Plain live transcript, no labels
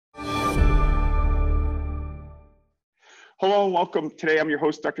Hello and welcome. Today I'm your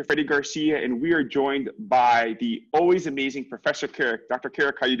host, Dr. Freddie Garcia, and we are joined by the always amazing Professor Carrick. Dr.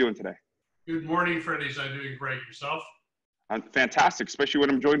 Carrick, how are you doing today? Good morning, Freddie. I'm doing great. Yourself? I'm fantastic, especially when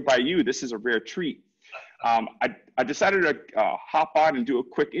I'm joined by you. This is a rare treat. I decided to hop on and do a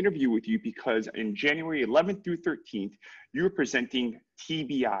quick interview with you because in January 11th through 13th, you were presenting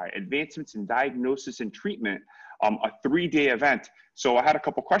TBI, Advancements in Diagnosis and Treatment, a 3-day event. So I had a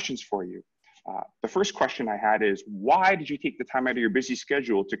couple questions for you. The first question I had is, why did you take the time out of your busy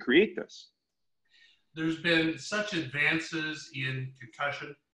schedule to create this? There's been such advances in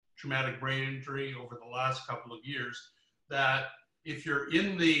concussion, traumatic brain injury over the last couple of years that if you're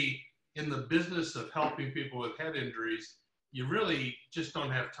in the business of helping people with head injuries, you really just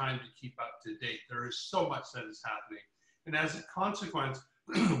don't have time to keep up to date. There is so much that is happening. And as a consequence,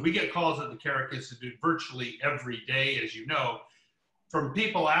 we get calls at the Carrick Institute virtually every day, as you know, from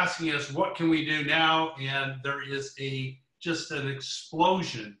people asking us, what can we do now? And there is just an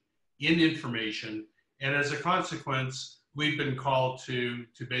explosion in information. And as a consequence, we've been called to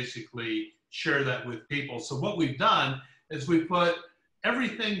basically share that with people. So what we've done is we put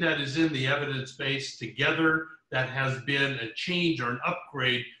everything that is in the evidence base together that has been a change or an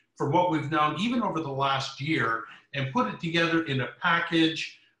upgrade from what we've known even over the last year, and put it together in a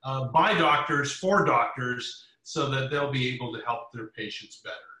package by doctors for doctors, so that they'll be able to help their patients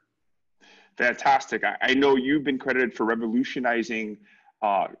better. Fantastic. I know you've been credited for revolutionizing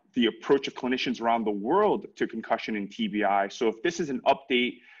the approach of clinicians around the world to concussion and TBI. So if this is an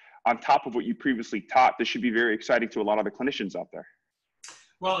update on top of what you previously taught, this should be very exciting to a lot of the clinicians out there.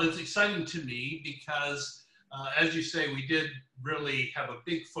 Well, it's exciting to me because, as you say, we did really have a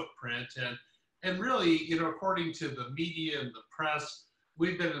big footprint, and really, you know, according to the media and the press,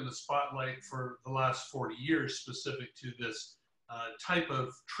 we've been in the spotlight for the last 40 years specific to this type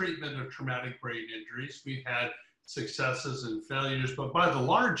of treatment of traumatic brain injuries. We've had successes and failures, but by the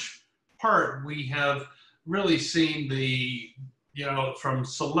large part, we have really seen from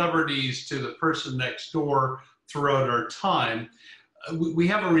celebrities to the person next door throughout our time. We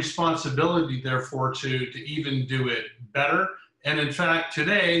have a responsibility, therefore, to even do it better. And in fact,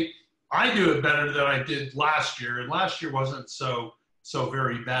 today, I do it better than I did last year. And last year wasn't so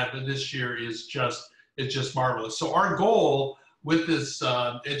very bad, but this year is it's just marvelous. So our goal with this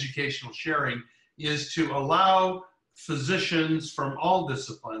educational sharing is to allow physicians from all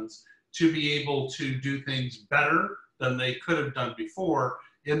disciplines to be able to do things better than they could have done before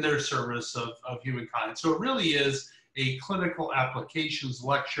in their service of humankind. So it really is a clinical applications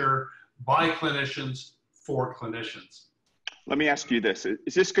lecture by clinicians for clinicians. Let me ask you this.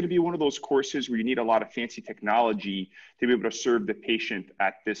 Is this going to be one of those courses where you need a lot of fancy technology to be able to serve the patient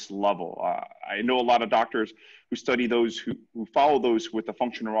at this level? I know a lot of doctors who study those, who follow those with the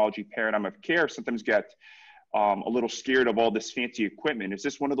functional neurology paradigm of care sometimes get a little scared of all this fancy equipment. Is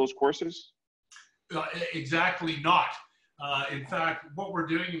this one of those courses? Exactly not. In fact, what we're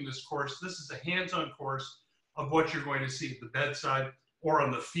doing in this course, this is a hands-on course of what you're going to see at the bedside or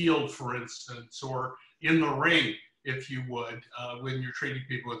on the field, for instance, or in the ring, if you would, when you're treating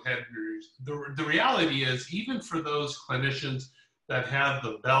people with head injuries. The reality is, even for those clinicians that have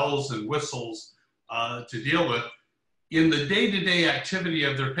the bells and whistles to deal with, in the day-to-day activity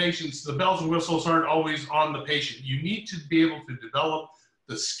of their patients, the bells and whistles aren't always on the patient. You need to be able to develop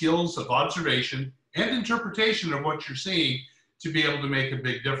the skills of observation and interpretation of what you're seeing to be able to make a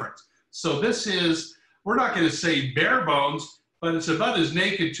big difference. So this is, we're not going to say bare bones, but it's about as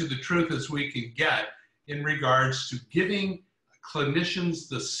naked to the truth as we can get in regards to giving clinicians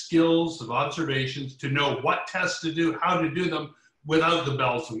the skills of observations to know what tests to do, how to do them without the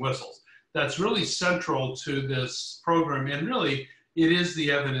bells and whistles. That's really central to this program, and really it is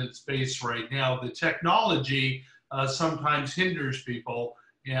the evidence base right now. The technology sometimes hinders people,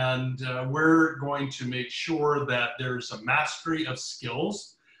 and we're going to make sure that there's a mastery of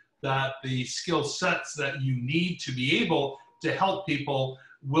skills, that the skill sets that you need to be able to help people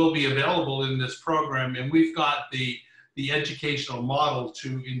will be available in this program. And we've got the educational model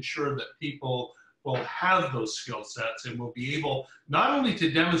to ensure that people will have those skill sets and will be able not only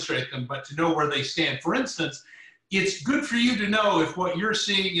to demonstrate them, but to know where they stand. For instance, it's good for you to know if what you're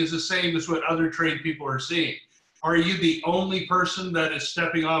seeing is the same as what other trained people are seeing. Are you the only person that is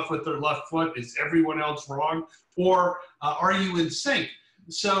stepping off with their left foot? Is everyone else wrong? Or are you in sync?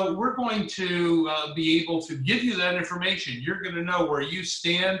 So we're going to be able to give you that information. You're going to know where you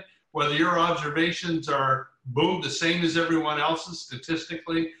stand, whether your observations are, boom, the same as everyone else's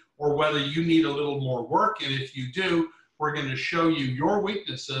statistically, or whether you need a little more work. And if you do, we're going to show you your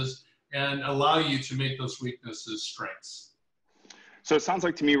weaknesses and allow you to make those weaknesses strengths. So it sounds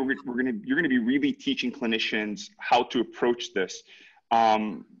like to me you're gonna be really teaching clinicians how to approach this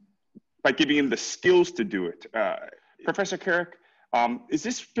by giving them the skills to do it. Professor Carrick, is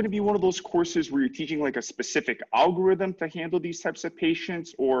this going to be one of those courses where you're teaching like a specific algorithm to handle these types of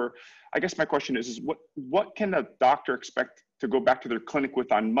patients? Or I guess my question is what can a doctor expect to go back to their clinic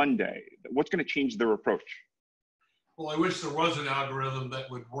with on Monday? What's going to change their approach? Well, I wish there was an algorithm that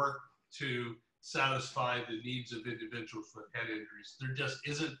would work to satisfy the needs of individuals with head injuries. There just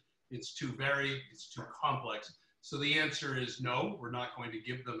isn't. It's too varied, it's too complex. So the answer is no, we're not going to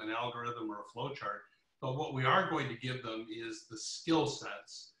give them an algorithm or a flow chart, but what we are going to give them is the skill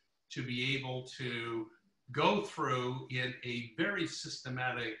sets to be able to go through in a very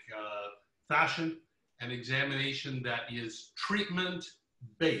systematic fashion an examination that is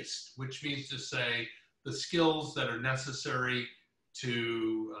treatment-based, which means to say the skills that are necessary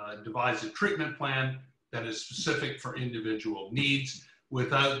to devise a treatment plan that is specific for individual needs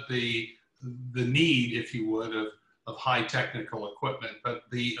without the need, if you would, of high technical equipment, but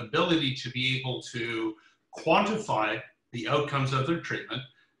the ability to be able to quantify the outcomes of their treatment,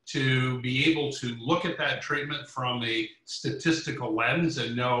 to be able to look at that treatment from a statistical lens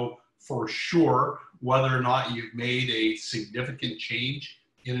and know for sure whether or not you've made a significant change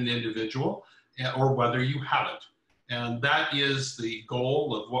in an individual or whether you haven't. And that is the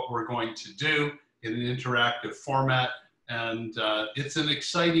goal of what we're going to do in an interactive format. And it's an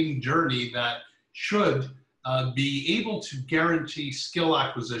exciting journey that should be able to guarantee skill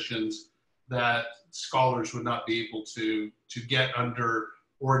acquisitions that scholars would not be able to get under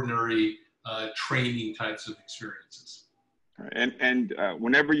ordinary training types of experiences. And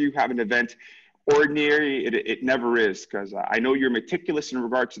whenever you have an event, ordinary, it never is, because I know you're meticulous in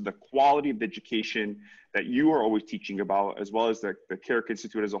regards to the quality of the education that you are always teaching about, as well as the Carrick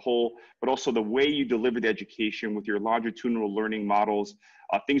Institute as a whole, but also the way you deliver the education with your longitudinal learning models,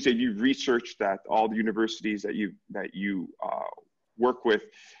 things that you've researched at all the universities that you work with,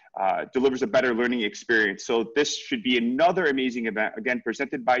 delivers a better learning experience. So this should be another amazing event, again,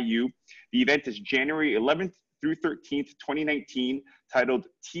 presented by you. The event is January 11th through 13th, 2019, titled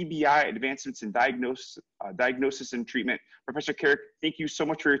TBI, Advancements in Diagnosis and Treatment. Professor Carrick, thank you so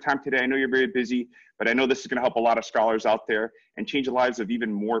much for your time today. I know you're very busy, but I know this is gonna help a lot of scholars out there and change the lives of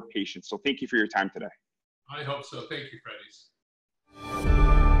even more patients. So thank you for your time today. I hope so. Thank you, Freddie.